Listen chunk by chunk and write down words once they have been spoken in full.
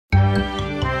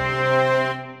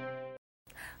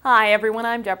Hi everyone,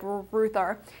 I'm Deborah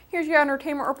Ruther. Here's your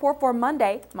entertainment report for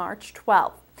Monday, March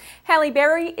 12th. Halle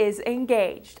Berry is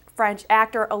engaged. French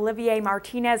actor Olivier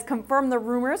Martinez confirmed the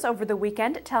rumors over the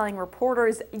weekend, telling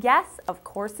reporters, yes, of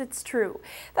course it's true.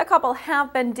 The couple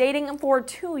have been dating for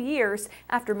 2 years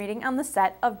after meeting on the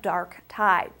set of Dark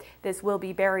Tide. This will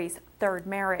be Berry's third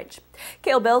marriage.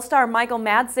 Kill Bill star Michael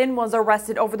Madsen was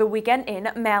arrested over the weekend in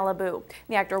Malibu.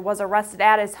 The actor was arrested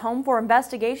at his home for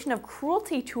investigation of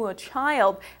cruelty to a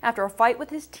child after a fight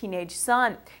with his teenage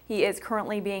son. He is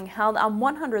currently being held on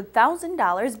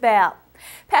 $100,000 bail.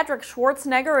 Patrick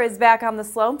Schwarzenegger is back on the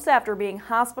slopes after being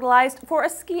hospitalized for a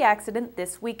ski accident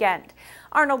this weekend.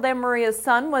 Arnold and Maria's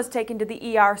son was taken to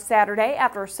the ER Saturday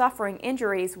after suffering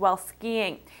injuries while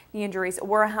skiing. The injuries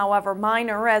were, however,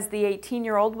 minor, as the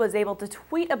 18-year-old was able to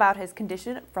tweet about his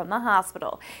condition from the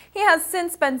hospital. He has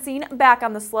since been seen back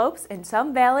on the slopes in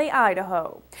Sun Valley,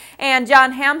 Idaho. And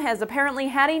Jon Hamm has apparently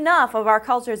had enough of our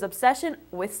culture's obsession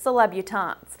with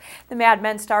celebutants. The Mad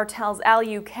Men star tells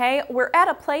LUK, "We're at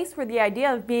a place where the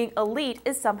idea of being elite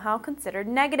is somehow considered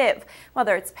negative.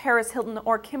 Whether it's Paris Hilton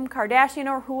or Kim Kardashian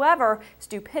or whoever,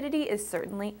 stupidity is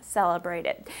certainly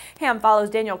celebrated." Hamm follows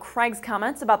Daniel Craig's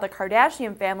comments about the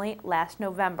Kardashian family last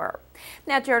November.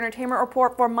 That's your entertainment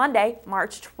report for Monday,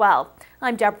 March 12th.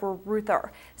 I'm Deborah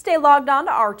Ruther. Stay logged on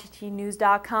to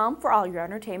rttnews.com for all your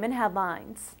entertainment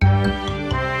headlines.